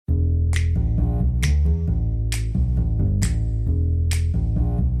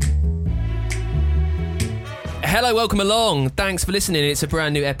Hello, welcome along. Thanks for listening. It's a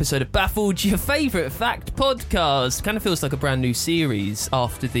brand new episode of Baffled, your favourite fact podcast. Kind of feels like a brand new series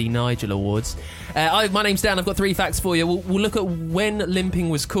after the Nigel Awards. My name's Dan. I've got 3 facts for you. We'll look at when limping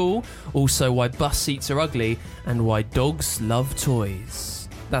was cool, also why bus seats are ugly, and why dogs love toys.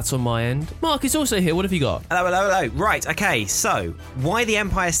 That's on my end. Mark is also here. What have you got? Hello. Right, okay, so why the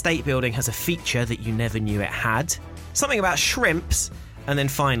Empire State Building has a feature that you never knew it had, something about shrimps, and then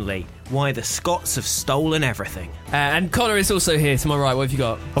finally, why the Scots have stolen everything. And Connor is also here to my right. What have you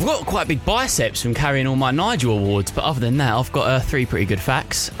got? I've got quite big biceps from carrying all my Nigel Awards, but other than that, I've got 3 pretty good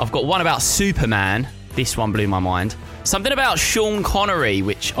facts. I've got one about Superman. This one blew my mind. Something about Sean Connery,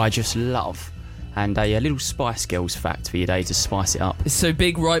 which I just love. And a little Spice Girls fact for your day to spice it up. So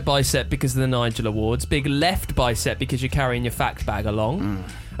big right bicep because of the Nigel Awards, big left bicep because you're carrying your fact bag along.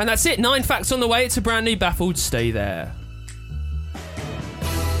 And that's it. 9 facts on the way. It's a brand new Baffled. Stay there.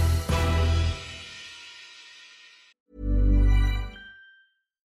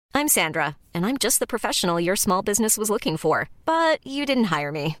 I'm Sandra, and I'm just the professional your small business was looking for. But you didn't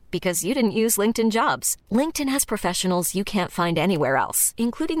hire me because you didn't use LinkedIn Jobs. LinkedIn has professionals you can't find anywhere else,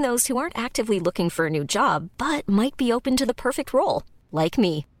 including those who aren't actively looking for a new job, but might be open to the perfect role, like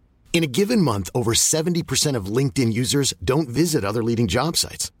me. In a given month, over 70% of LinkedIn users don't visit other leading job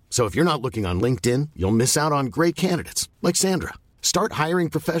sites. So if you're not looking on LinkedIn, you'll miss out on great candidates, like Sandra. Start hiring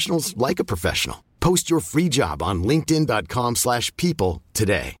professionals like a professional. Post your free job on linkedin.com/people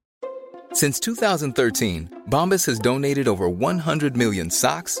today. Since 2013, Bombas has donated over 100 million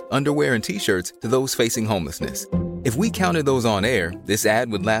socks, underwear, and T-shirts to those facing homelessness. If we counted those on air, this ad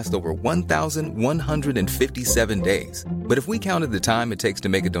would last over 1,157 days. But if we counted the time it takes to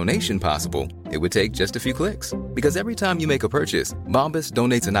make a donation possible, it would take just a few clicks. Because every time you make a purchase, Bombas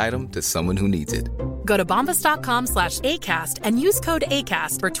donates an item to someone who needs it. Go to bombas.com/ACAST and use code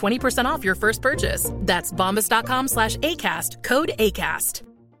ACAST for 20% off your first purchase. That's bombas.com/ACAST, code ACAST.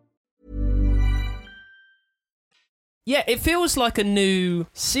 Yeah, it feels like a new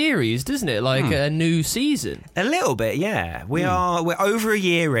series, doesn't it? Like a new season. A little bit, yeah. We're over a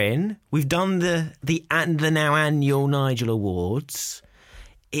year in. We've done the now annual Nigel Awards.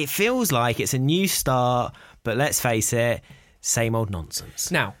 It feels like it's a new start, but let's face it, same old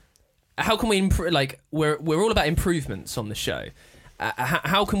nonsense. Now, how can we improve? Like, we're all about improvements on the show.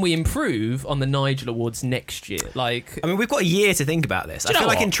 How can we improve on the Nigel Awards next year? Like, I mean, we've got a year to think about this. I feel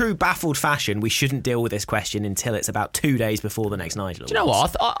like what? in true Baffled fashion, we shouldn't deal with this question until it's about 2 days before the next Nigel Awards. Do you know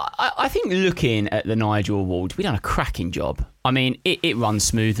what? I think looking at the Nigel Awards, we've done a cracking job. I mean, it runs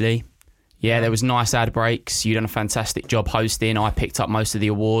smoothly. Yeah, there was nice ad breaks. You done a fantastic job hosting. I picked up most of the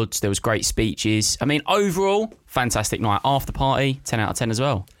awards. There was great speeches. I mean, overall, fantastic night. After party, 10 out of 10 as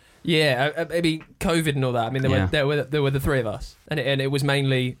well. Yeah, maybe COVID and all that. I mean, there were the 3 of us, and it was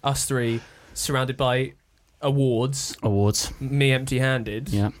mainly us 3 surrounded by awards. Me empty-handed.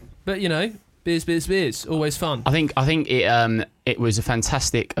 Yeah. But you know, beers, always fun. I think it was a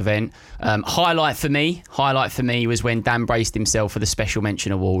fantastic event. Highlight for me was when Dan braced himself for the special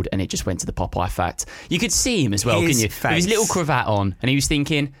mention award, and it just went to the Popeye fact. You could see him as well, couldn't you? Face. With his little cravat on, and he was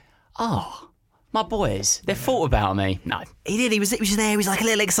thinking, "Oh, my boys, they've thought about me." No. He did. He was there. He was like a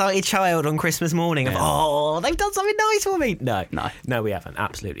little excited child on Christmas morning. Of, oh, they've done something nice for me. No, we haven't.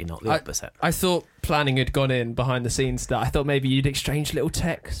 Absolutely not. The opposite. I thought planning had gone in behind the scenes. That I thought maybe you'd exchange little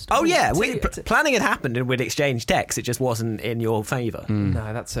text. Oh yeah, planning had happened and we'd exchanged texts. It just wasn't in your favour.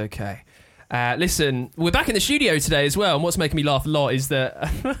 No, that's okay. Listen, we're back in the studio today as well, and what's making me laugh a lot is that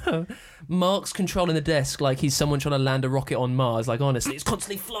Mark's controlling the desk like he's someone trying to land a rocket on Mars. Like, honestly, it's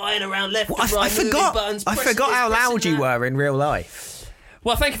constantly flying around left and right. I forgot how loud you were in real life.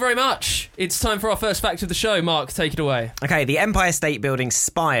 Well, thank you very much. It's time for our first fact of the show. Mark, take it away. Okay, the Empire State Building's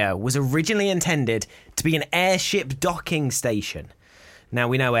spire was originally intended to be an airship docking station. Now,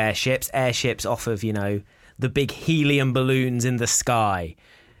 we know airships off of, the big helium balloons in the sky.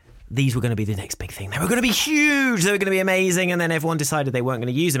 These were going to be the next big thing. They were going to be huge. They were going to be amazing. And then everyone decided they weren't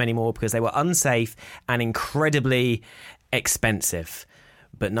going to use them anymore because they were unsafe and incredibly expensive.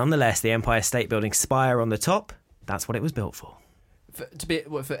 But nonetheless, the Empire State Building spire on the top, that's what it was built for. For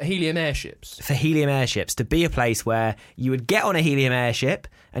helium airships? For helium airships, to be a place where you would get on a helium airship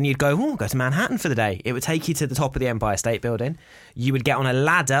and you'd go to Manhattan for the day. It would take you to the top of the Empire State Building. You would get on a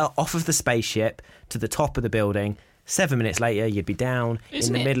ladder off of the spaceship to the top of the building. 7 minutes later, you'd be down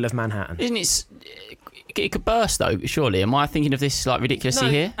in the middle of Manhattan. Isn't it? It could burst, though, surely. Am I thinking of this like ridiculously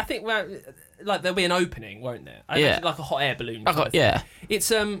here? I think there'll be an opening, won't there? Yeah. Like a hot air balloon. Yeah. It's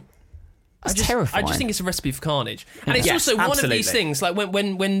terrifying. I just think it's a recipe for carnage, and it's also one of these things. Like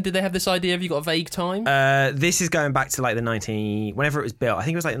when did they have this idea? Have you got a vague time? This is going back to like whenever it was built. I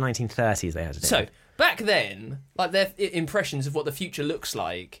think it was like the 1930s. They had it. So back then, like their impressions of what the future looks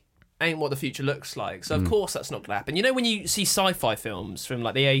like ain't what the future looks like. So of course that's not going to happen. You know, when you see sci-fi films from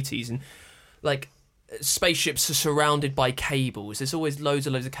like the 80s and like spaceships are surrounded by cables, there's always loads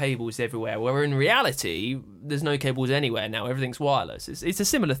of cables everywhere, where in reality there's no cables anywhere now, everything's wireless. It's a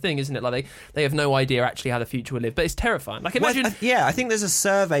similar thing, isn't it? Like they have no idea actually how the future will live, but it's terrifying. Like imagine... I think there's a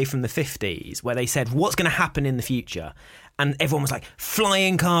survey from the 50s where they said what's going to happen in the future, and everyone was like,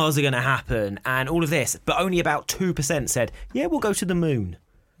 flying cars are going to happen and all of this, but only about 2% said, yeah, we'll go to the moon.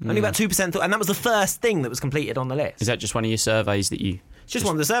 Only about 2% thought, and that was the first thing that was completed on the list. Is that just one of your surveys that you... It's just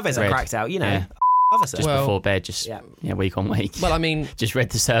one of the surveys I cracked out, you know. Yeah. Other Just surveys. before bed, week on week. Well, I mean... just read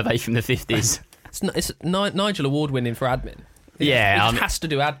the survey from the 50s. It's Nigel Award winning for admin. He just has to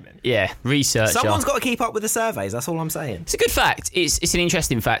do admin. Yeah, research. Someone's got to keep up with the surveys, that's all I'm saying. It's a good fact. It's an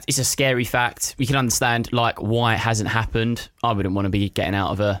interesting fact. It's a scary fact. We can understand like why it hasn't happened. I wouldn't want to be getting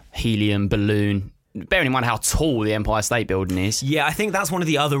out of a helium balloon, bearing in mind how tall the Empire State Building is. Yeah, I think that's one of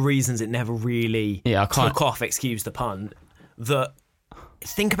the other reasons it never really took off, excuse the pun, that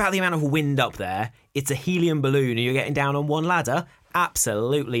think about the amount of wind up there. It's a helium balloon and you're getting down on one ladder.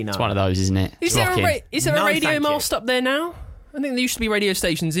 Absolutely no. It's one of those, isn't it? Is there a radio thank mast up there now? I think there used to be radio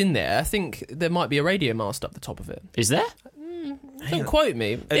stations in there. I think there might be a radio mast up the top of it. Is there? Don't quote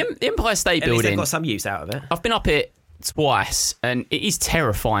me. The Empire State At least they've Building, got some use out of it. I've been up it twice and it is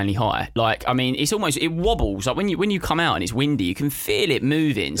terrifyingly high. Like, I mean, it wobbles. Like when you come out and it's windy, you can feel it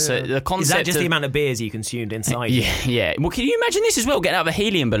moving. So the concept Is that just the amount of beers you consumed inside? Yeah. Well, can you imagine this as well? Getting out of a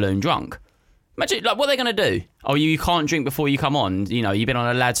helium balloon drunk. Imagine, like, what are they going to do? Oh, you can't drink before you come on. You know, you've been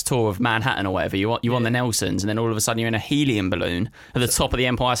on a lad's tour of Manhattan or whatever. You're on the Nelsons, and then all of a sudden you're in a helium balloon at the top of the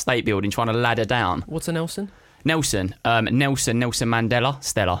Empire State Building trying to ladder down. What's a Nelson? Nelson Mandela,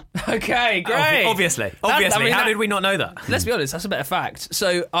 Stella. Okay, great. Obviously. How did we not know that? Let's be honest, that's a better fact.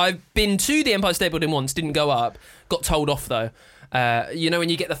 So I've been to the Empire State Building once, didn't go up, got told off though. You know when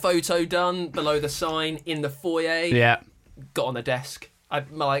you get the photo done below the sign in the foyer? Yeah. Got on the desk. I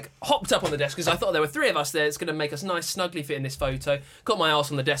hopped up on the desk because I thought there were three of us there. It's going to make us nice, snugly fit in this photo. Got my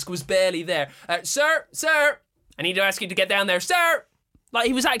arse on the desk, was barely there. Sir, I need to ask you to get down there, sir. Like,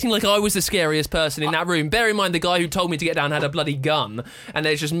 he was acting like I was the scariest person in that room. Bear in mind, the guy who told me to get down had a bloody gun, and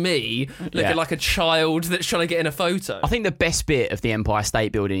there's just me looking like a child that's trying to get in a photo. I think the best bit of the Empire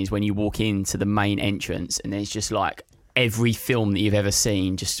State Building is when you walk into the main entrance and there's just like every film that you've ever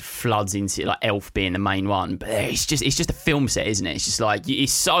seen just floods into it, like Elf being the main one. But it's just a film set, isn't it? It's just like,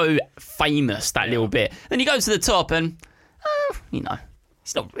 it's so famous, that little bit. Then you go to the top and,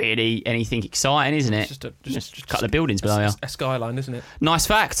 it's not really anything exciting, isn't it? Just a couple of buildings below you. A skyline, isn't it? Nice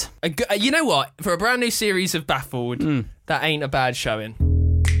fact. You know what? For a brand new series of Baffled, that ain't a bad showing.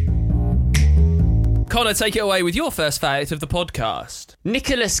 Connor, take it away with your first fact of the podcast.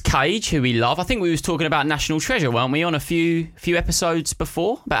 Nicolas Cage, who we love. I think we was talking about National Treasure, weren't we, on a few episodes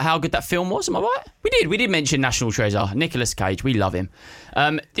before, about how good that film was, am I right? We did mention National Treasure. Nicolas Cage, we love him.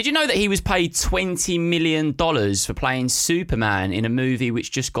 Did you know that he was paid $20 million for playing Superman in a movie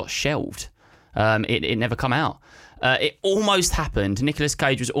which just got shelved? It never come out. It almost happened. Nicolas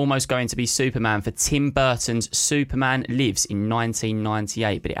Cage was almost going to be Superman for Tim Burton's Superman Lives in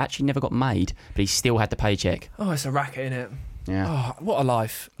 1998, but it actually never got made, but he still had the paycheck. Oh, it's a racket, innit? Yeah. Oh, what a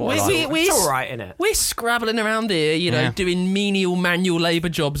life. It's all right, innit? We're scrabbling around here, doing menial manual labour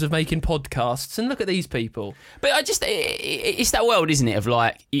jobs of making podcasts, and look at these people. But it's that world, isn't it, of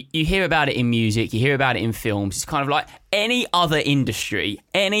like, you hear about it in music, you hear about it in films. It's kind of like any other industry,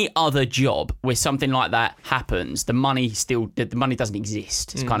 any other job where something like that happens, the money doesn't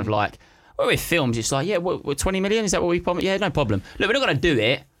exist. It's kind of like, well, with films, it's like, we're 20 million, is that what we promised? Yeah, no problem. Look, we're not going to do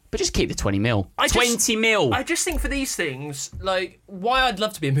it. But just keep the 20 mil. 20 mil. I just think for these things, like, why I'd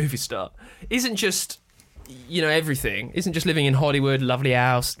love to be a movie star isn't just, everything. Isn't just living in Hollywood, lovely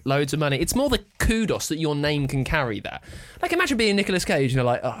house, loads of money. It's more the kudos that your name can carry that. Like, imagine being Nicolas Cage and you're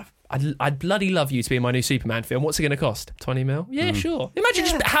like, oh, I'd bloody love you to be in my new Superman film. What's it going to cost? 20 mil? Yeah, sure. Imagine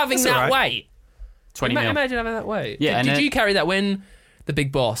just having that weight. 20 mil. Imagine having that weight. Yeah, did you carry that when the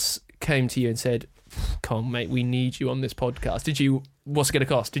big boss came to you and said, come on, mate, we need you on this podcast? What's it going to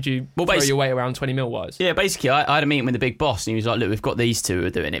cost? Did you throw your weight around 20 mil wise? Yeah, basically, I had a meeting with the big boss and he was like, look, we've got these two who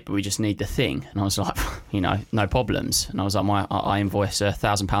are doing it, but we just need the thing. And I was like, no problems. And I was like, I invoice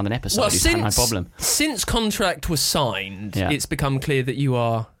 £1,000 an episode. Well, no problem. Since contract was signed, it's become clear that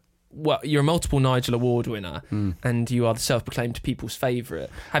you're a multiple Nigel Award winner and you are the self-proclaimed people's favourite.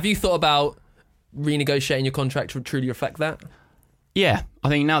 Have you thought about renegotiating your contract to truly reflect that? Yeah, I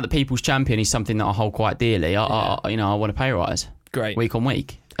think now that People's Champion is something that I hold quite dearly, I want a pay rise. Great. Week on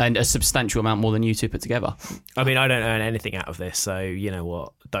week. And a substantial amount more than you two put together. I mean, I don't earn anything out of this, so you know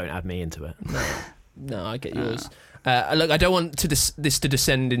what? Don't add me into it. No, I get yours. Look, I don't want this to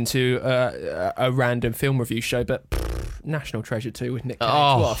descend into a random film review show, but National Treasure 2 with Nick Cage.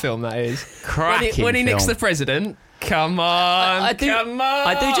 Oh, what a film that is. Cracking when he nicks film. the president, come on, come on.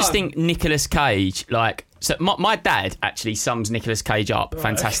 I do just think Nicolas Cage, like... So my dad actually sums Nicolas Cage up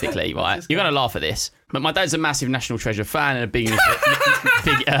fantastically, right? You're going to laugh at this, but my dad's a massive National Treasure fan and a big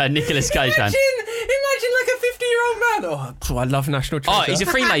Nicolas Cage fan. Imagine like a 50-year-old man. Oh, I love National Treasure. Oh, he's a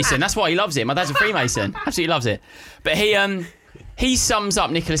Freemason. That's why he loves it. My dad's a Freemason. Absolutely loves it. But he sums up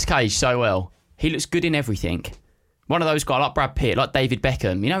Nicolas Cage so well. He looks good in everything. One of those guys, like Brad Pitt, like David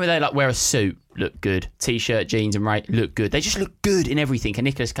Beckham. You know where they like wear a suit, look good. T-shirt, jeans and look good. They just look good in everything. And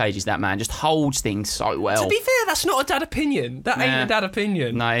Nicolas Cage is that man. Just holds things so well. To be fair, that's not a dad opinion. That ain't a dad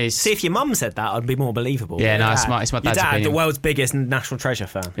opinion. No, it's... See, if your mum said that, I'd be more believable. Yeah, no, it's my Your dad's dad, opinion. the world's biggest National Treasure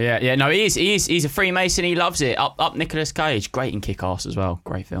fan. Yeah, no, he is. He's a Freemason. He loves it. Up Nicolas Cage. Great in Kick-Ass as well.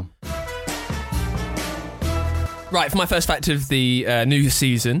 Great film. Right, for my first fact of the new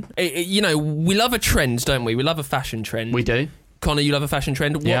season, you know, we love a trend, don't we? We love a fashion trend. We do. Connor, you love a fashion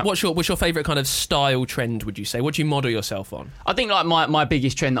trend. Yeah. What's your favourite kind of style trend, would you say? What do you model yourself on? I think like my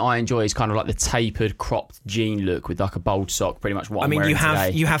biggest trend that I enjoy is kind of like the tapered cropped jean look with like a bold sock, pretty much what I'm wearing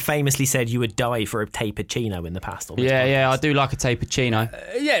today. you have famously said you would die for a tapered chino in the past. Yeah, I do like a tapered chino.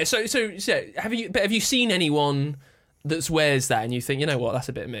 Yeah, so have you seen anyone that wears that and you think, you know what, that's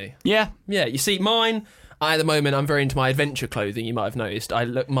a bit of me? Yeah. Yeah, you see, mine, at the moment, I'm very into my adventure clothing, you might have noticed.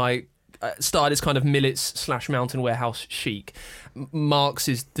 My style is kind of Millets / Mountain Warehouse chic. Mark's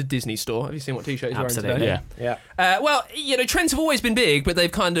is the Disney store. Have you seen what T-shirt he's wearing today? Yeah. Well, you know, trends have always been big, but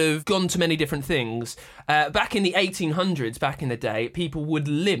they've kind of gone to many different things. Back in the 1800s, back in the day, people would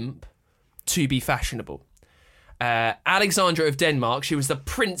limp to be fashionable. Alexandra of Denmark, she was the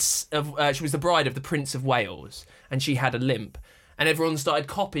bride of the Prince of Wales, and she had a limp, and everyone started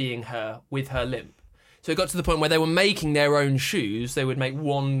copying her with her limp. So it got to the point where they were making their own shoes. They would make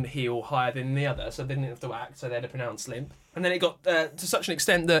one heel higher than the other, so they didn't have to act, so they had a pronounced limp. And then it got to such an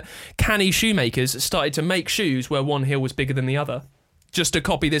extent that canny shoemakers started to make shoes where one heel was bigger than the other, just to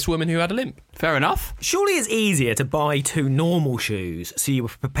copy this woman who had a limp. Fair enough. Surely it's easier to buy 2 normal shoes so you were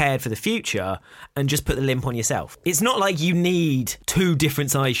prepared for the future and just put the limp on yourself. It's not like you need 2 different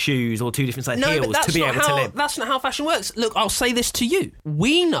size shoes or 2 different size heels to be able to limp. That's not how fashion works. Look, I'll say this to you.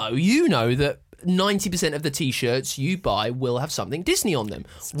 You know that 90% of the T-shirts you buy will have something Disney on them.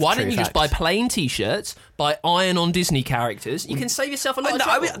 Why don't you just buy plain T-shirts, buy iron-on Disney characters? You can save yourself a lot of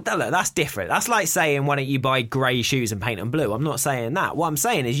trouble. Look, that's different. That's like saying, why don't you buy grey shoes and paint them blue? I'm not saying that. What I'm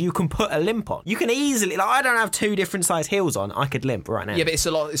saying is you can put a limp on. You can easily... Like, I don't have 2 different size heels on. I could limp right now. Yeah, but it's a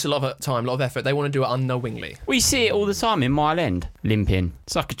lot of time, a lot of effort. They want to do it unknowingly. We see it all the time in Mile End, limping.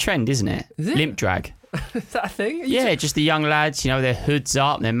 It's like a trend, isn't it? Is it? Limp drag. Is that a thing? Yeah, just the young lads, you know, their hoods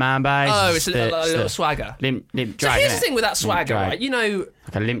up, their man bags. Oh, it's a little swagger. Limp drag. So here's the innit? thing with that swagger, Limp drag. right? You know...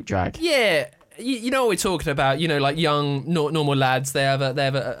 Like a limp drag. Yeah, you know what we're talking about. You know, like young, normal lads, they have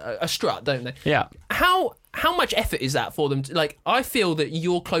a strut, don't they? Yeah. How much effort is that for them? Like, I feel that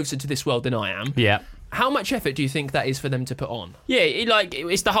you're closer to this world than I am. Yeah. How much effort do you think that is for them to put on? Yeah,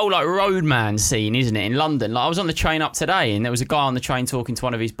 it's the whole like roadman scene, isn't it, in London? Like I was on the train up today, and there was a guy on the train talking to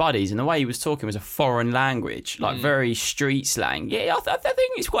one of his buddies, and the way he was talking was a foreign language, like very street slang. Yeah, I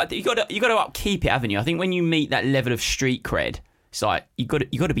think it's quite. You got to upkeep it, haven't you? I think when you meet that level of street cred, it's like you got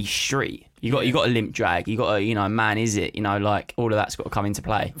to be street. You got to limp drag. You got to, man, is it? Like all of that's got to come into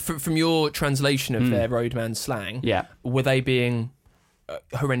play. From your translation of their roadman slang, yeah, were they being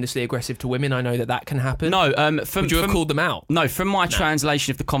horrendously aggressive to women? I know that can happen. No, would you have called them out? No, from my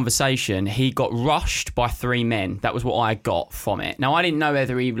translation of the conversation, he got rushed by 3 men. That was what I got from it. Now I didn't know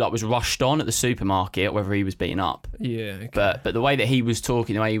whether he was rushed on at the supermarket or whether he was beaten up. Yeah, okay. But the way that he was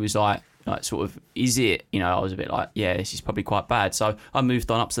talking, the way he was like sort of, is it? I was a bit like, yeah, this is probably quite bad. So I moved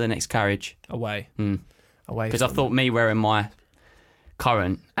on up to the next carriage. Away, because I thought me wearing my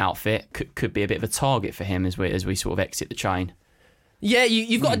current outfit could be a bit of a target for him as we sort of exit the train. Yeah,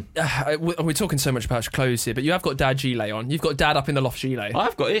 you've got... we're talking so much about clothes here, but you have got dad gilet on. You've got dad up in the loft gilet.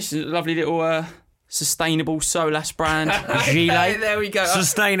 I've got this lovely little sustainable Solas brand gilet. There we go.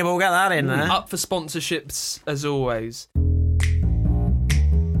 Sustainable, get that in there. Up for sponsorships, as always.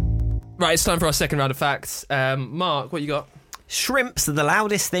 Right, it's time for our second round of facts. Mark, what you got? Shrimps are the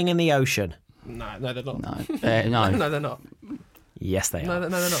loudest thing in the ocean. No, they're not. No. No, they're not. Yes, they are. No,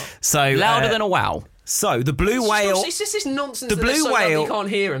 they're not. So louder than a wow. So the blue whale... It's just this nonsense the that blue whale you can't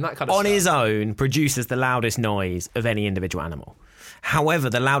hear him, that kind of on stuff. his own produces the loudest noise of any individual animal. However,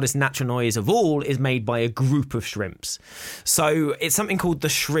 the loudest natural noise of all is made by a group of shrimps. So it's something called the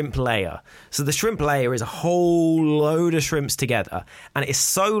shrimp layer. So the shrimp layer is a whole load of shrimps together, and it is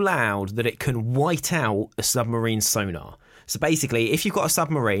so loud that it can white out a submarine sonar. So basically, if you've got a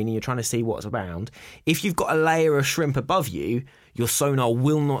submarine and you're trying to see what's around, if you've got a layer of shrimp above you, your sonar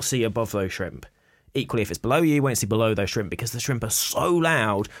will not see above those shrimp. Equally, if it's below you won't see below those shrimp because the shrimp are so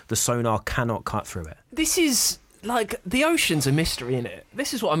loud, the sonar cannot cut through it. This is like the ocean's a mystery, isn't it?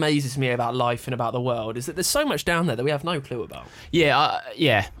 This is what amazes me about life and about the world, is that there's so much down there that we have no clue about.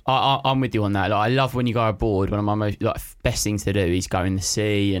 I'm with you on that. Like, I love when you go aboard. One of my most best things to do is go in the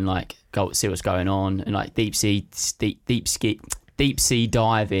sea and go see what's going on, and deep sea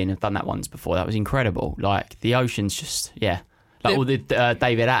diving. I've done that once before. That was incredible. Like, the ocean's just all the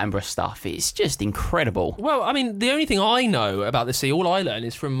David Attenborough stuff. It's just incredible. Well, I mean, the only thing I know about the sea, all I learn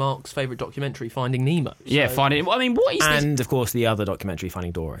is from Mark's favourite documentary, Finding Nemo. Finding. I mean, what is this? And of course, the other documentary,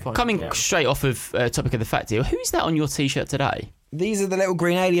 Finding Dory. Coming straight off of topic of the fact here, who's that on your T-shirt today? These are the little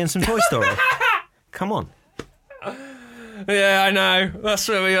green aliens from Toy Story. Come on. Yeah, I know. That's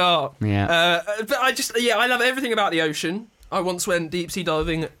where we are. Yeah. But I love everything about the ocean. I once went deep sea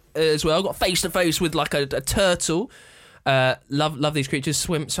diving as well. Got face to face with like a turtle. Love these creatures.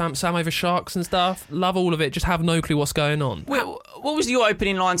 Swam over sharks and stuff. Love all of it. Just have no clue what's going on. What was your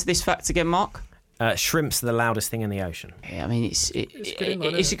opening line to this fact again, Mark? Shrimps are the loudest thing in the ocean. Yeah, I mean,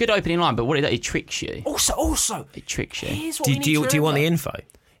 it's a good opening line, but it tricks you. Also, It tricks you. here's what Do you want the info?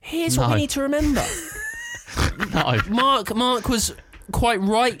 Here's what we need to remember. No. Mark was quite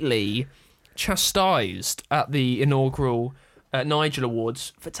rightly chastised at the inaugural Nigel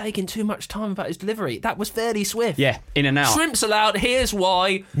Awards for taking too much time about his delivery. That was fairly swift. Yeah, in and out. Shrimps allowed. Here's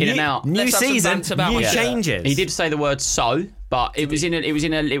why. In and out. New Let's have some season, rants about new my shirt. changes. He did say the word "so," but it was in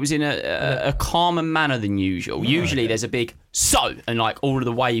a calmer manner than usual. Usually, there's a big "so" and all of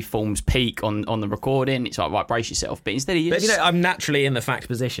the waveforms peak on the recording. It's like, right, brace yourself. But instead, But I'm naturally in the fact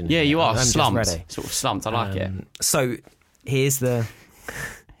position. yeah, you are I'm slumped, just ready. sort of slumped. I like it. So here's the.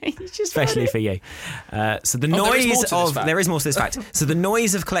 Especially for you. So the there is more noise to this of fact. there is more to this fact. So the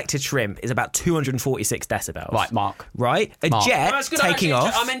noise of collected shrimp is about 246 decibels. Right, Mark. Right, a Mark. jet That's good. taking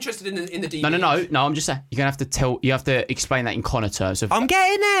off. I'm interested in the details. No. I'm just saying you're gonna have to you have to explain that in Connor terms. I'm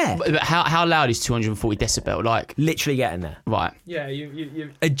getting there. But how loud is 240 decibel? Like, Literally getting there. right. Yeah,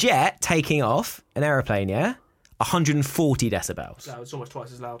 you. A jet taking off, an aeroplane, 140 decibels. No, it's almost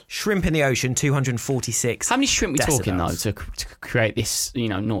twice as loud. Shrimp in the ocean, 246. How many shrimp we talking though decibels. to create this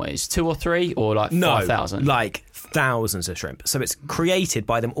noise? 2 or 3 or like No, 5,000? like thousands of shrimp. So it's created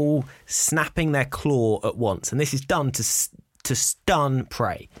by them all snapping their claw at once, and this is done to stun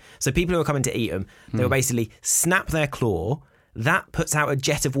prey. So people who are coming to eat them, they will basically snap their claw. That puts out a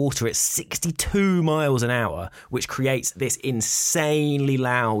jet of water at 62 miles an hour, which creates this insanely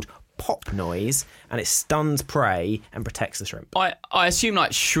loud pop noise, and it stuns prey and protects the shrimp. I assume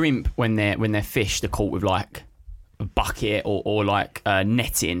shrimp when they're fished, they're caught with a bucket or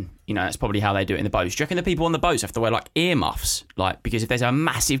netting. That's probably how they do it in the boats. Do you reckon the people on the boats have to wear earmuffs? Because if there's a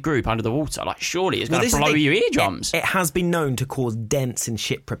massive group under the water, surely it's going to blow your eardrums. It has been known to cause dents in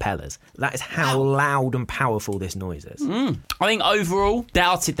ship propellers. That is how loud and powerful this noise is. I think overall,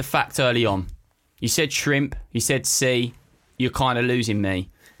 doubted the fact early on. You said shrimp, you said sea, you're kind of losing me.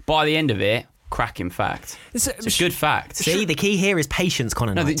 By the end of it, cracking fact. It's a good fact. See, the key here is patience,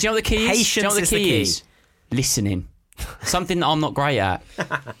 Connor. No, do you know what the key is? Patience Do you know what is the the key key. is? Listening. Something that I'm not great at.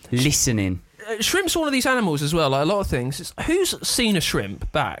 Listening. Shrimp's one of these animals as well. Like a lot of things. Who's seen a shrimp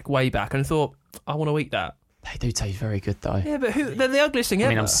way back and thought, I want to eat that? They do taste very good though. Yeah, but they're the ugliest thing ever.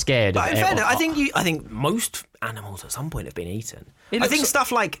 I mean, I'm scared of But in it. fairness, I think most animals at some point have been eaten. It I looks think like-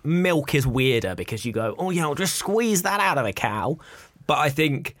 stuff like milk is weirder because you go, I'll just squeeze that out of a cow. But I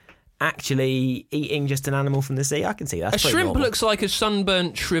think actually eating just an animal from the sea, I can see that's A pretty shrimp normal. looks like a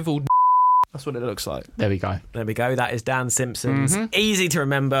sunburnt, shriveled. That's what it looks like. There we go. There we go. That is Dan Simpson's easy to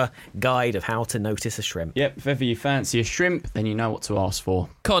remember guide of how to notice a shrimp. Yep, if ever you fancy a shrimp, then you know what to ask for.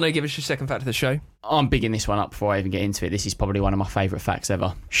 Connor, give us your second fact of the show. I'm bigging this one up before I even get into it. This is probably one of my favourite facts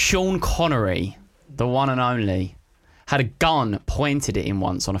ever. Sean Connery, the one and only, had a gun pointed at him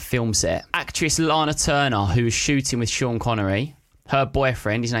once on a film set. Actress Lana Turner, who was shooting with Sean Connery, her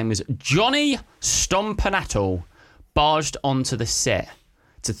boyfriend, his name was Johnny Stompanato, barged onto the set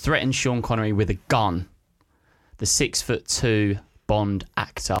to threaten Sean Connery with a gun. The 6'2" Bond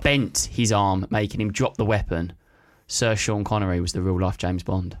actor bent his arm, making him drop the weapon. Sir Sean Connery was the real-life James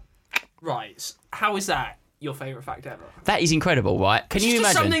Bond. Right. How is that your favourite fact ever? That is incredible, right? Can you It's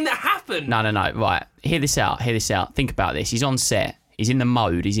just imagine? something that happened. No. Right. Hear this out. Think about this. He's on set. He's in the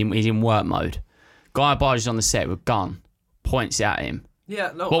mode. He's in work mode. Guy barges on the set with a gun, points it at him.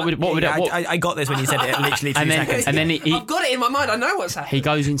 Yeah, no. I got this when you said it literally 2 seconds. And then he I've got it in my mind. I know what's happening. he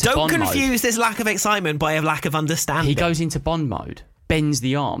goes into Don't Bond mode. confuse this lack of excitement by a lack of understanding. He goes into Bond mode, bends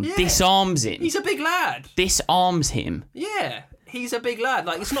the arm, disarms him, He's a big lad. disarms him. Yeah, he's a big lad.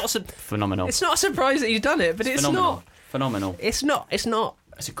 Like it's not Phenomenal. It's not a surprise that he's done it, but it's not. Phenomenal. It's not.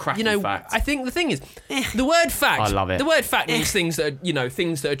 It's a cracking fact. I think the thing is, the word fact. I love it. The word fact means things that are,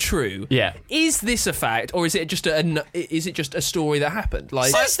 things that are true. Yeah. Is this a fact, or is it just a story that happened?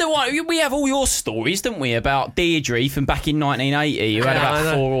 Like That's the one. We have all your stories, don't we, about Deirdre from back in 1980, who had I about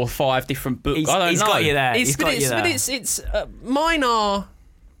know. 4 or 5 different books. He's I don't know. got you there. Mine are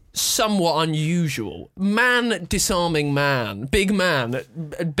somewhat unusual. Man disarming man, big man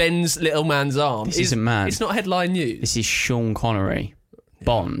that bends little man's arm. This isn't man. It's not headline news. This is Sean Connery,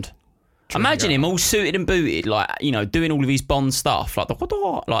 Bond. Imagine him all suited and booted, like, doing all of his Bond stuff, like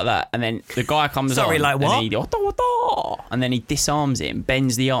like that, and then the guy comes Sorry, on. like what? And then he disarms him,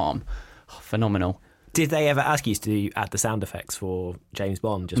 bends the arm. Oh, phenomenal. Did they ever ask you to add the sound effects for James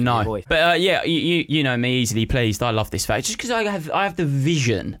Bond? Just for your No, voice? but yeah, you know me, easily pleased. I love this fact just because I have the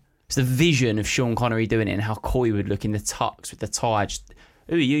vision. It's the vision of Sean Connery doing it and how cool he would look in the tux with the tie. Just,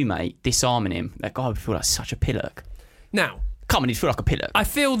 who are you, mate? Disarming him. That guy would feel like such a pillock. Now, Come on, he'd feel like a pillock. I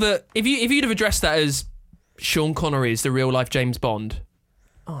feel that if you'd have addressed that as Sean Connery is the real life James Bond,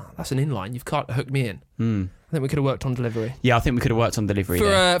 that's an inline. You've hooked me in. I think we could have worked on delivery. Yeah, I think we could have worked on delivery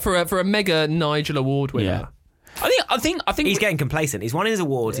for a mega Nigel Award winner. Yeah. I think he's getting complacent. He's won his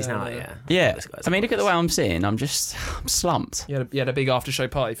awards. He's now Yeah. I mean, look at the way I'm sitting. I'm slumped. You had a big after show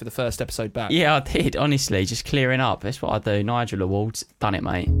party for the first episode back. Yeah, I did. Honestly, just clearing up. That's what I do. Nigel Awards, done it,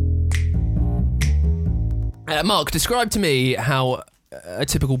 mate. Mark, describe to me how a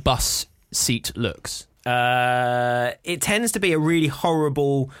typical bus seat looks. It tends to be a really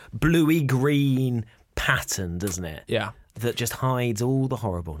horrible bluey green pattern, doesn't it? Yeah. That just hides all the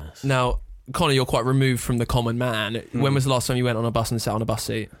horribleness. Now, Connor, you're quite removed from the common man. When was the last time you went on a bus and sat on a bus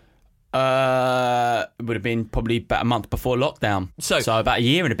seat? It would have been probably about a month before lockdown. So about a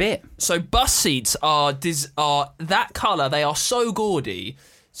year and a bit. So bus seats are that colour. They are so gaudy,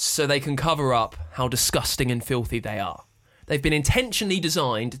 so they can cover up how disgusting and filthy they are. They've been intentionally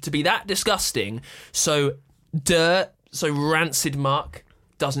designed to be that disgusting, so rancid muck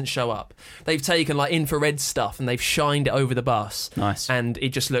doesn't show up. They've taken like infrared stuff and they've shined it over the bus. Nice. And it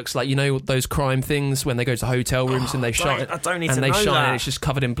just looks like, those crime things when they go to hotel rooms and they shine it. I don't need and to they know shine that. it and it's just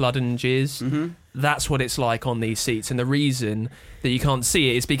covered in blood and jizz. Mm-hmm. That's what it's like on these seats. And the reason that you can't see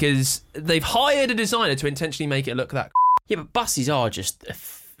it is because they've hired a designer to intentionally make it look that. Yeah, but buses are just a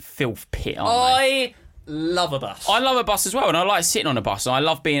filth pit, aren't they? I love a bus. I love a bus as well, and I like sitting on a bus, and I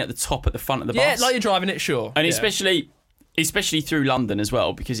love being at the top, at the front of the Yeah, bus. like you're driving it, sure. And yeah. especially through London as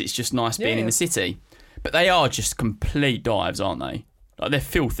well, because it's just nice being in the city. But they are just complete dives, aren't they? Like, they're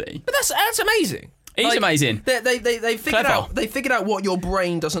filthy. But that's amazing. It is amazing. They figured Clever. out. They figured out what your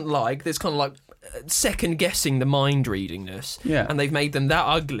brain doesn't like. There's kind of like second guessing the mind readingness. Yeah. And they've made them that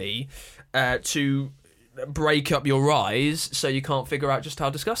ugly to break up your eyes, so you can't figure out just how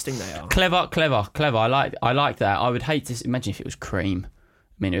disgusting they are. Clever. I like that. I would hate to imagine if it was cream.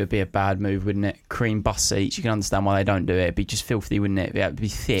 I mean, it would be a bad move, wouldn't it? Cream bus seats. You can understand why they don't do it. It'd be just filthy, wouldn't it? It'd be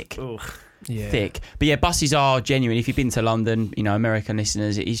thick. Ugh. Yeah. Thick. But yeah, buses are genuine. If you've been to London, American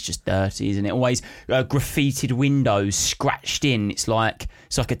listeners, it is just dirty, isn't it? Always graffitied windows, scratched in. It's like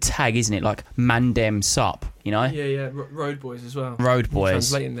a tag, isn't it? Like Mandem Sup, Yeah. Road boys as well. Road boys.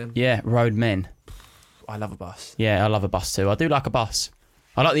 Translating them. Yeah, road men. I love a bus. Yeah, I love a bus too. I do like a bus.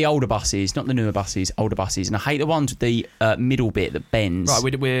 I like the older buses, not the newer buses, older buses. And I hate the ones with the middle bit that bends.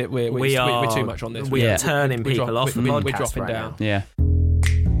 Right, we're too much on this. We Yeah. are turning people off the podcast We're dropping right down. now. Yeah.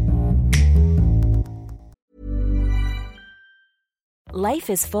 Life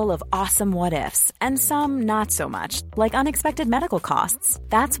is full of awesome what-ifs, and some not so much, like unexpected medical costs.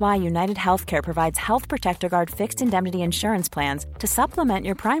 That's why United Healthcare provides Health Protector Guard fixed indemnity insurance plans to supplement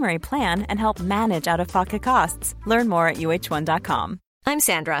your primary plan and help manage out-of-pocket costs. Learn more at uh1.com. I'm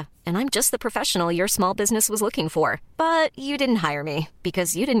Sandra, and I'm just the professional your small business was looking for. But you didn't hire me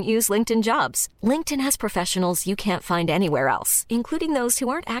because you didn't use LinkedIn Jobs. LinkedIn has professionals you can't find anywhere else, including those who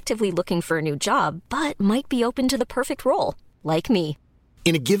aren't actively looking for a new job, but might be open to the perfect role, like me.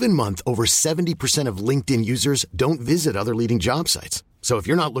 In a given month, over 70% of LinkedIn users don't visit other leading job sites. So if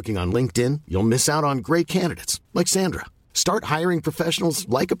you're not looking on LinkedIn, you'll miss out on great candidates like Sandra. Start hiring professionals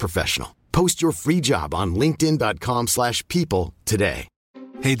like a professional. Post your free job on linkedin.com/people today.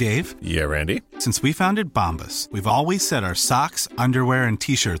 Hey, Dave. Yeah, Randy. Since we founded Bombas, we've always said our socks, underwear, and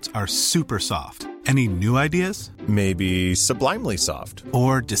T-shirts are super soft. Any new ideas? Maybe sublimely soft.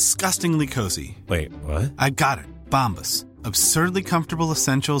 Or disgustingly cozy. Wait, what? I got it. Bombas. Absurdly comfortable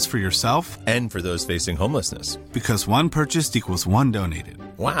essentials for yourself And for those facing homelessness. because one purchased equals one donated.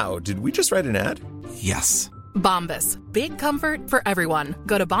 Wow, did we just write an ad? Yes. Bombas. Big comfort for everyone.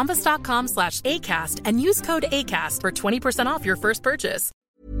 Go to bombas.com/ACAST and use code ACAST for 20% off your first purchase.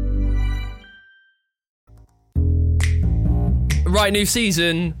 Right, new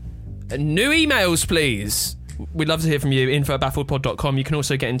season. New emails, please. We'd love to hear from you. info@baffledpod.com. You can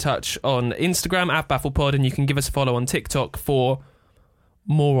also get in touch on Instagram @baffledpod, and you can give us a follow on TikTok for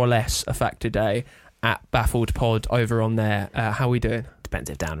more or less a fact a day @baffledpod over on there. How are we doing? Depends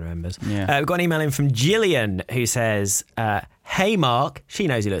if Dan remembers. Yeah. We've got an email in from Gillian who says, hey Mark, she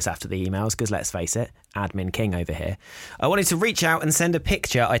knows who looks after the emails because let's face it, admin king over here. I wanted to reach out and send a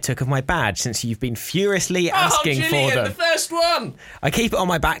picture I took of my badge since you've been furiously asking for them. The first one! I keep it on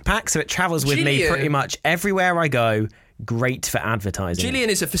my backpack so it travels with me Gillian. pretty much everywhere I go. Great for advertising.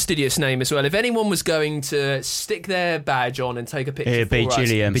 Gillian is a fastidious name as well. If anyone was going to stick their badge on and take a picture It'd be for us,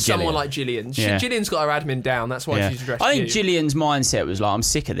 Gillian. someone like Gillian. Yeah. Gillian's got her admin down. That's why she's addressed I think you. Gillian's mindset was like, I'm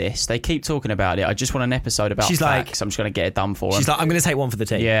sick of this. They keep talking about it. I just want an episode about She's like- facts. I'm just going to get it done for them. She's like, I'm going to take one for the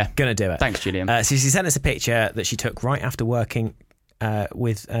team. Yeah. Going to do it. Thanks, Gillian. So she sent us a picture that she took right after working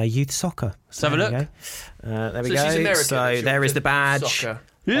with youth soccer. So Let's have a there we look. go. There we So go. she's American. So She's there is into the badge. soccer.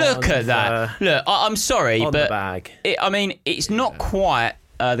 Look on at that. the- Look, I'm sorry, on the but bag. it's not quite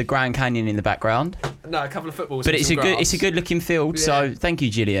the Grand Canyon in the background, No, a couple of footballs. but and it's a some good grass. looking field. Yeah. So thank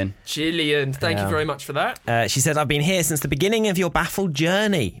you, Gillian. Gillian, thank you very much for that. She said, I've been here since the beginning of your baffled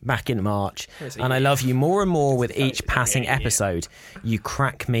journey back in March, and I love you more and more with each passing episode. You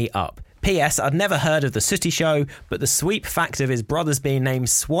crack me up. P.S. I'd never heard of the Sooty Show, but the sweep fact of his brothers being named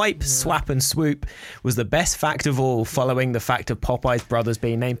Swipe, Swap and Swoop was the best fact of all, following the fact of Popeye's brothers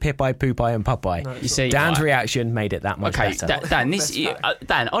being named Pip-Eye, Poop-Eye and Popeye. You see, Dan's reaction made it that much Okay, better.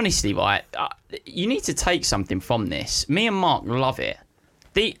 Dan, honestly, right, you need to take something from this. Me and Mark love it.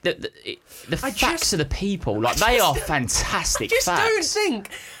 The facts of the people, like they are fantastic Just facts. don't think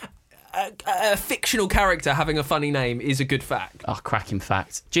a fictional character having a funny name is a good fact. Oh, cracking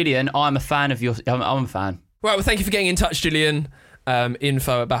fact. Gillian, I'm a fan of your... I'm a fan. Right, well, thank you for getting in touch, Gillian.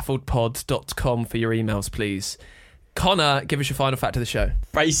 info@baffledpod.com for your emails, please. Connor, give us your final fact of the show.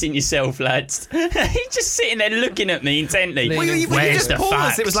 Bracing yourself, lads. He's just sitting there looking at me intently. Well, You Where's just the paused.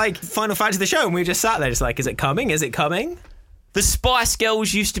 facts? It was like final fact of the show, and we just sat there just like, is it coming? Is it coming? The Spice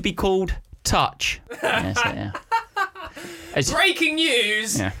Girls used to be called Touch. Yes, yeah. Breaking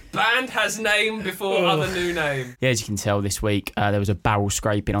news! Yeah. Band has name before other new name. Yeah, as you can tell this week, there was a barrel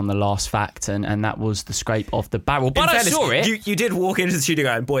scraping on the last fact, and that was the scrape of the barrel. But In I fairness, saw it. You did walk into the studio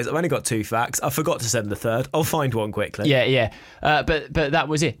going, boys, I've only got 2 facts. I forgot to send the third. I'll find one quickly. Yeah. But that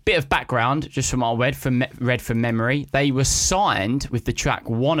was it. Bit of background, just from our read from memory. They were signed with the track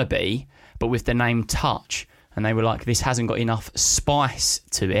Wannabe, but with the name Touch. And they were like, this hasn't got enough spice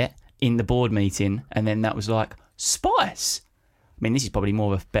to it in the board meeting. And then that was like, spice? I mean, this is probably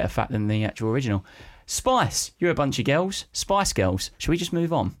more of a better fact than the actual original. Spice, you're a bunch of girls. Spice Girls. Should we just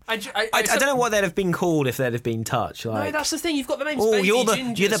move on? I don't know what they'd have been called if they'd have been Touch. Like, No, that's the thing. You've got the names. oh, Baby, you're the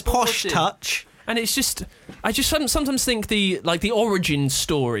Ginger, posh Sporty. Touch. And it's just, I just sometimes think the origin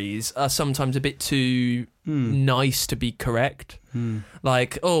stories are sometimes a bit too nice to be correct.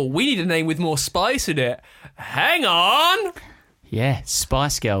 Like, oh, we need a name with more spice in it. Hang on. Yeah,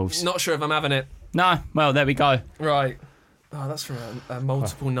 Spice Girls. Not sure if I'm having it. No, well, there we go. Right. Oh, that's from a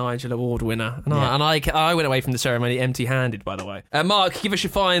multiple Nigel Award winner. And, I went away from the ceremony empty-handed, by the way. Mark, give us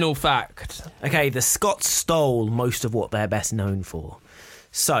your final fact. Okay, the Scots stole most of what they're best known for.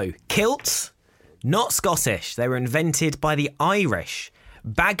 So, kilts, not Scottish. They were invented by the Irish.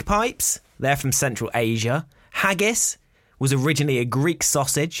 Bagpipes, they're from Central Asia. Haggis was originally a Greek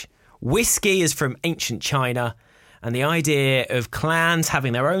sausage. Whiskey is from ancient China. And the idea of clans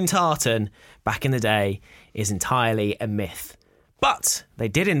having their own tartan back in the day is entirely a myth. But they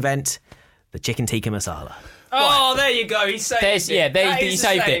did invent the chicken tikka masala. Oh, there you go. He saved There's- it. yeah, there- That he is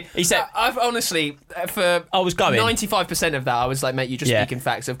saved the same. it. He said- I've honestly, for I was going. 95% of that, I was like, mate, you're just Yeah. speaking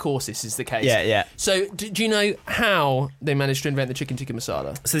facts. Of course this is the case. Yeah. So, do you know how they managed to invent the chicken tikka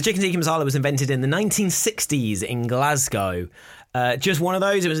masala? So the chicken tikka masala was invented in the 1960s in Glasgow. Just one of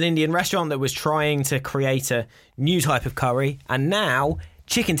those. It was an Indian restaurant that was trying to create a new type of curry. And now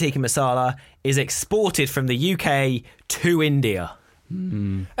chicken tikka masala is exported from the UK to India.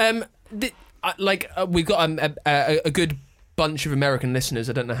 We've got a good bunch of American listeners.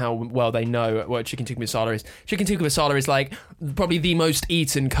 I don't know how well they know what chicken tikka masala is. Chicken tikka masala is like probably the most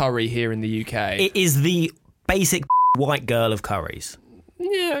eaten curry here in the UK. It is the basic white girl of curries.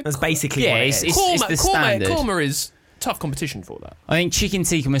 Yeah, That's basically Yeah, what it it's- is. it's the standard. Korma is tough competition for that. I think chicken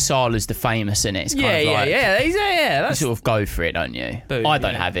tikka masala is the famous, isn't it? It's kind of like, yeah. you sort of go for it, don't you? Boom, I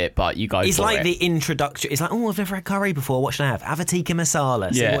don't have it, but you go for it. It's like the introduction. It's like, I've never had curry before. What should I have? Have a tikka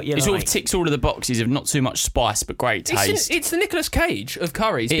masala. See what you it sort like. of ticks all of the boxes of not too much spice, but great taste. It's the Nicolas Cage of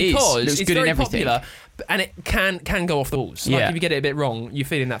curries It is. because Looks it's good in very everything. popular, and it can go off the walls. Like Yeah. if you get it a bit wrong, you're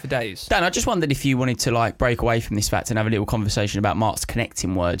feeling that for days. Dan, I just wondered if you wanted to like break away from this fact and have a little conversation about Mark's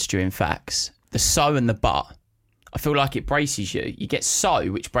connecting words during facts. The so and the but. I feel like it braces you. You get so,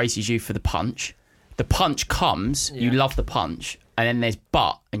 which braces you for the punch. The punch comes, you love the punch, and then there's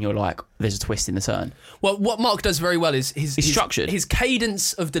but, and you're like, there's a twist in the turn. Well, what Mark does very well is his structured. His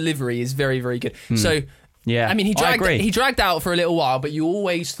cadence of delivery is very, very good. So, Yeah, I mean, he I agree. dragged out for a little while, but you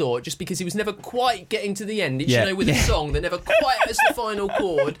always thought just because he was never quite getting to the end, Yeah. with a song that never quite hits the final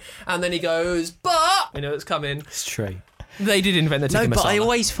chord, and then he goes, but it's coming. It's true. They did invent the tikka No, but I masala.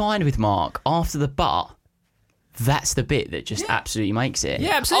 always find with Mark, after the but, that's the bit that just absolutely makes it.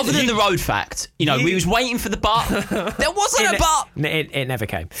 Yeah, absolutely. Other than the road fact, we was waiting for the but. There wasn't a but. It never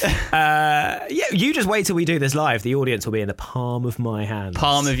came. You just wait till we do this live. The audience will be in the palm of my hand.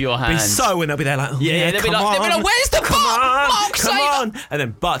 Palm of your hand. Be so, and they'll be there like, they'll be like, where's the come but? on, Mark, come say on, and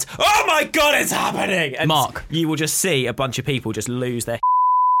then but, oh my god, it's happening. And Mark. you will just see a bunch of people just lose their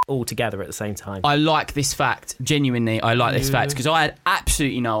all together at the same time. I like this fact. Genuinely, I like this fact because I had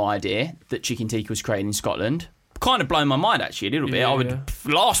absolutely no idea that chicken tikka was created in Scotland. Kind of blown my mind actually a little bit. I would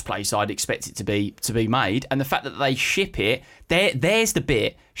last place I'd expect it to be made, and the fact that they ship it there's the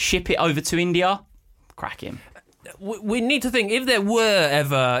bit, ship it over to India, cracking. We need to think if there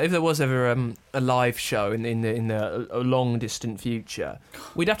was ever a live show in the long distant future,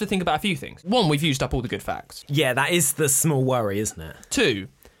 we'd have to think about a few things. One, we've used up all the good facts. Yeah, that is the small worry, isn't it? Two,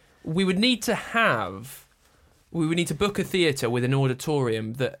 we would need to book a theatre with an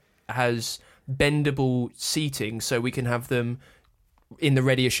auditorium that has bendable seating so we can have them in the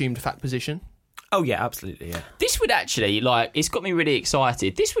ready assumed fact position. Oh yeah, absolutely, yeah. This would actually, it's got me really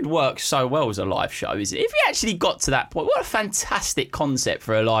excited. This would work so well as a live show, isn't it? If we actually got to that point, what a fantastic concept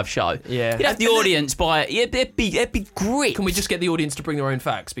for a live show. Yeah. You'd have the audience buy it. It'd be great. Can we just get the audience to bring their own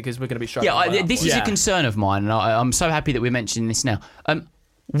facts, because we're going to be struggling. Yeah, this is a concern of mine, and I'm so happy that we're mentioning this now.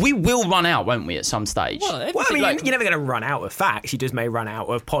 We will run out, won't we, at some stage? Well, I mean, you're never going to run out of facts. You just may run out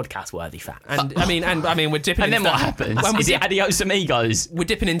of podcast-worthy facts. And I mean, we're dipping. And then into what that. happens? Is it adios amigos? We're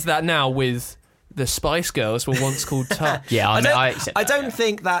dipping into that now with the Spice Girls were once called Touch. Yeah, I don't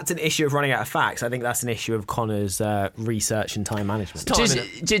think that's an issue of running out of facts. I think that's an issue of Connor's research and time management.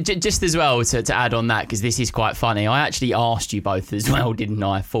 Just as well to add on that, because this is quite funny. I actually asked you both as well, didn't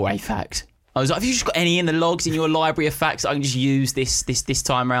I, for a fact. I was like, have you just got any in the logs in your library of facts that I can just use this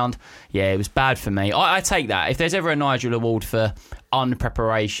time round? Yeah, it was bad for me. I take that. If there's ever a Nigel Award for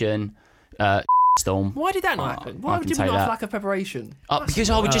unpreparation, storm. Why did that not happen? Why would you not have lack of preparation? Because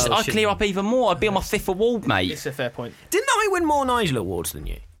I'd clear up even more. I'd be on my fifth award, mate. It's a fair point. Didn't I win more Nigel Awards than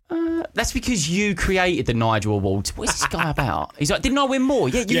you? That's because you created the Nigel Awards. What's this guy about? He's like, didn't I win more?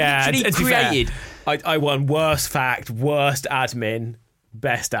 Yeah, you literally created. I won worst fact, worst admin,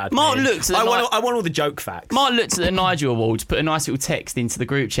 best admin. Mark looked at I won all the joke facts. Mark looked at the Nigel Awards, put a nice little text into the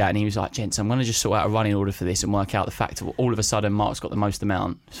group chat, and he was like, gents, I'm going to just sort out a running order for this and work out the fact of all of a sudden Mark's got the most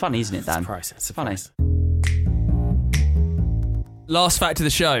amount. It's funny, isn't it, Dan? It's funny. Last fact of the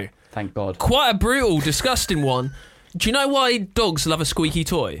show. Thank God. Quite a brutal, disgusting one. Do you know why dogs love a squeaky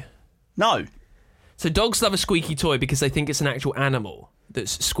toy? No. So dogs love a squeaky toy because they think it's an actual animal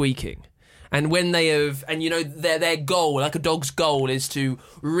that's squeaking. And when they have, and you know, their goal, like a dog's goal, is to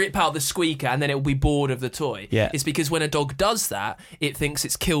rip out the squeaker and then it will be bored of the toy. Yeah. It's because when a dog does that, it thinks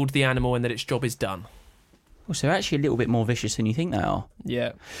it's killed the animal and that its job is done. Well, so they're actually a little bit more vicious than you think they are.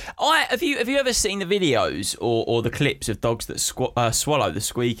 Yeah. Have you ever seen the videos or the clips of dogs that swallow the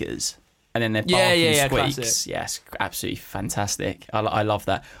squeakers? And then they're barking squeaks. Classic. Yes, absolutely fantastic. I love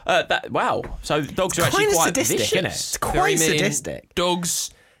that. Wow. So dogs are actually Kind of quite sadistic, vicious. isn't it? It's quite sadistic.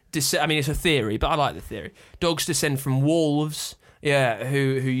 Dogs, I mean, it's a theory, but I like the theory. Dogs descend from wolves, who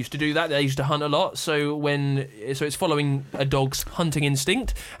used to do that. They used to hunt a lot. So it's following a dog's hunting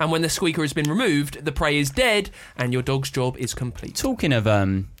instinct. And when the squeaker has been removed, the prey is dead, and your dog's job is complete. Talking of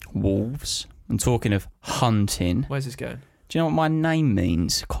wolves and talking of hunting, Where's this going? do you know what my name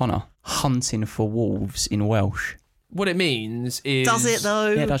means, Connor? Hunting for wolves in Welsh. What it means is... Does it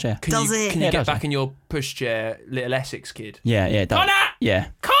though? Yeah, it does, yeah. Can you Yeah, get back in your pushchair, little Essex kid? Yeah, it does. Connor! Yeah.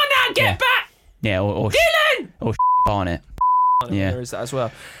 Connor, get back! Yeah, or Dylan! Or Barnett. Yeah. There is that as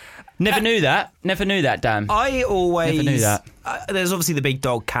well. Never knew that, Dan. I always... Never knew that. There's obviously the big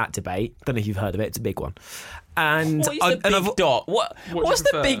dog-cat debate. Don't know if you've heard of it. It's a big one. And What is the big dog? What's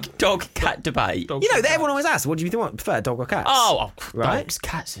the big dog cat debate? everyone always asks, what do you prefer, dog or cats? Right? Dogs,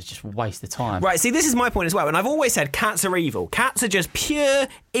 cats are just a waste of time. Right, see, this is my point as well. And I've always said cats are evil. Cats are just pure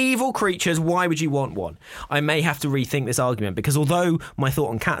evil creatures. Why would you want one? I may have to rethink this argument because although my thought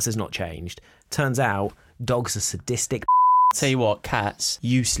on cats has not changed, turns out dogs are sadistic. Tell you what, cats,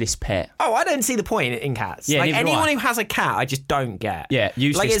 useless pet. Oh, I don't see the point in cats. Yeah, like neither do anyone I. who has a cat, I just don't get. Yeah,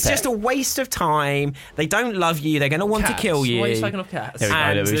 useless Like it's pet. just a waste of time. They don't love you. They're going to want to kill you. Why are you taking off cats? There we go.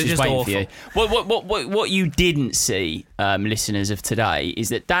 And Lewis, they're just just waiting for you. What you didn't see, listeners of today, is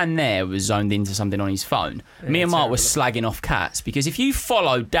that Dan there was zoned into something on his phone. Me and Mark were slagging off cats because if you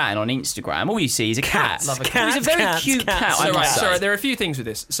follow Dan on Instagram, all you see is a cat. Love a He's cat. a very Cats, cute cats. cat. I So, must say. there are a few things with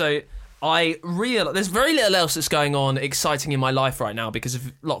this. So I realize there's very little else that's going on exciting in my life right now because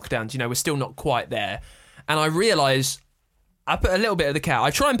of lockdowns. We're still not quite there. And I realise I put a little bit of the cat.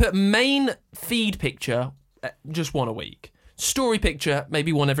 I try and put main feed picture just one a week. Story picture,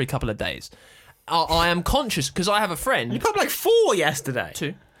 maybe one every couple of days. I am conscious because I have a friend. You put like 4 yesterday.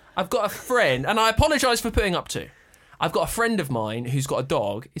 2. I've got a friend, and I apologise for putting up 2. I've got a friend of mine who's got a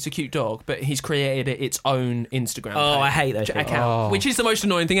dog. It's a cute dog, but he's created its own Instagram Oh, page, I hate those people. account, which is the most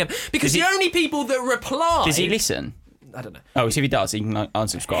annoying thing ever. Because the only people that reply... Does he listen? I don't know. Oh, so if he does, he can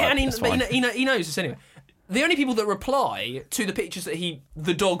unsubscribe. And That's fine. he knows this anyway. The only people that reply to the pictures that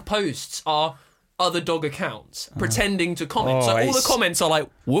the dog posts are other dog accounts pretending to comment. So all the comments are like,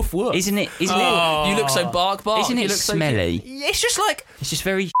 woof woof. Isn't it? You look so bark. Isn't You it look so smelly? cute. It's just like... It's just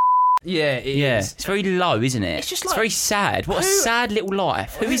very. Yeah, it Yeah, is. it's very low, isn't it? It's just it's like- very sad. What a Who- sad little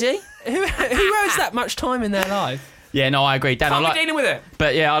life. Who is he? Who has that much time in their life? Yeah, no, I agree, Dan. Can't I be like, dealing with it.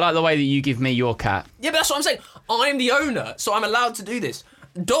 but yeah, I like the way that you give me your cat. Yeah, but that's what I'm saying. I'm the owner, so I'm allowed to do this.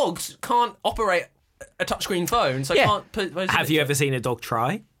 Dogs can't operate a touchscreen phone, so Yeah. can't put... Have you ever seen a dog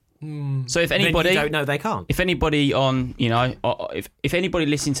try? So if Then anybody, you don't know they can't. if anybody on, if anybody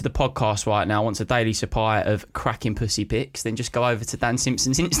listening to the podcast right now wants a daily supply of cracking pussy pics, then just go over to Dan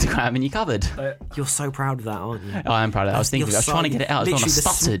Simpson's Instagram and you're covered. You're so proud of that, aren't you? I am proud of that. I was thinking, I was trying to get it out as well, and I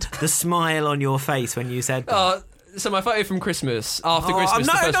stuttered. The smile on your face when you said that. So my photo from Christmas, after Christmas,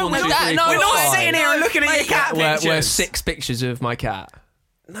 no, the first no, one, we're 2, not- 3, no, 4, we're not 5. sitting here and looking at your cat pictures. We're 6 pictures of my cat.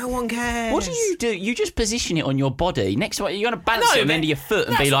 No one cares. What do you do? You just position it on your body next to it. You're going to bounce No, it on the but end of your foot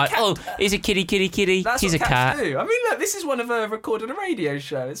and that's be what like, oh, here's a kitty. That's Here's a what cat. cats do. I mean, look, this is one of recorded a radio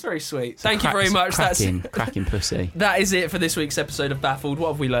show. It's very sweet. Thank you very much. Cracking pussy. That is it for this week's episode of Baffled. What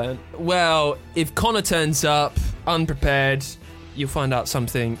have we learned? Well, if Connor turns up unprepared, you'll find out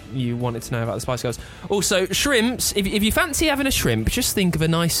something you wanted to know about the Spice Girls. Also, shrimps. If you fancy having a shrimp, just think of a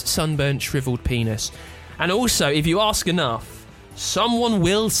nice sunburnt, shriveled penis. And also, if you ask enough, someone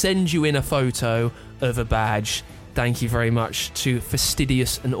will send you in a photo of a badge. Thank you very much to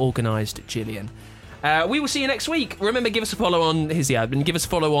fastidious and organised Gillian. We will see you next week. Remember, give us a follow on give us a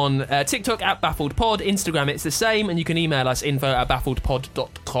follow on TikTok at BaffledPod, Instagram it's the same, and you can email us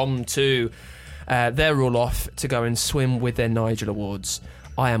info@baffledpod.com too. They're all off to go and swim with their Nigel Awards.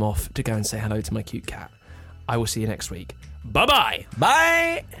 I am off to go and say hello to my cute cat. I will see you next week. Bye-bye.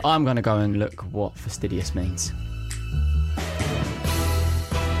 Bye. I'm going to go and look what fastidious means.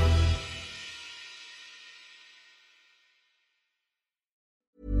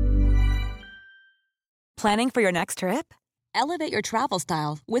 Planning for your next trip? Elevate your travel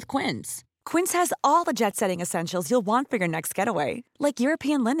style with Quince. Quince has all the jet-setting essentials you'll want for your next getaway, like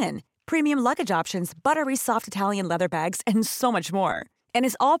European linen, premium luggage options, buttery soft Italian leather bags, and so much more. And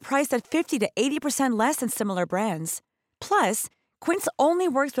is all priced at 50 to 80% less than similar brands. Plus, Quince only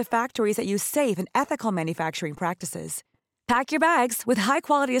works with factories that use safe and ethical manufacturing practices. Pack your bags with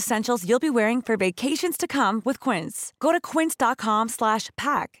high-quality essentials you'll be wearing for vacations to come with Quince. Go to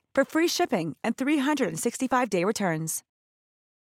quince.com/pack for free shipping and 365-day returns.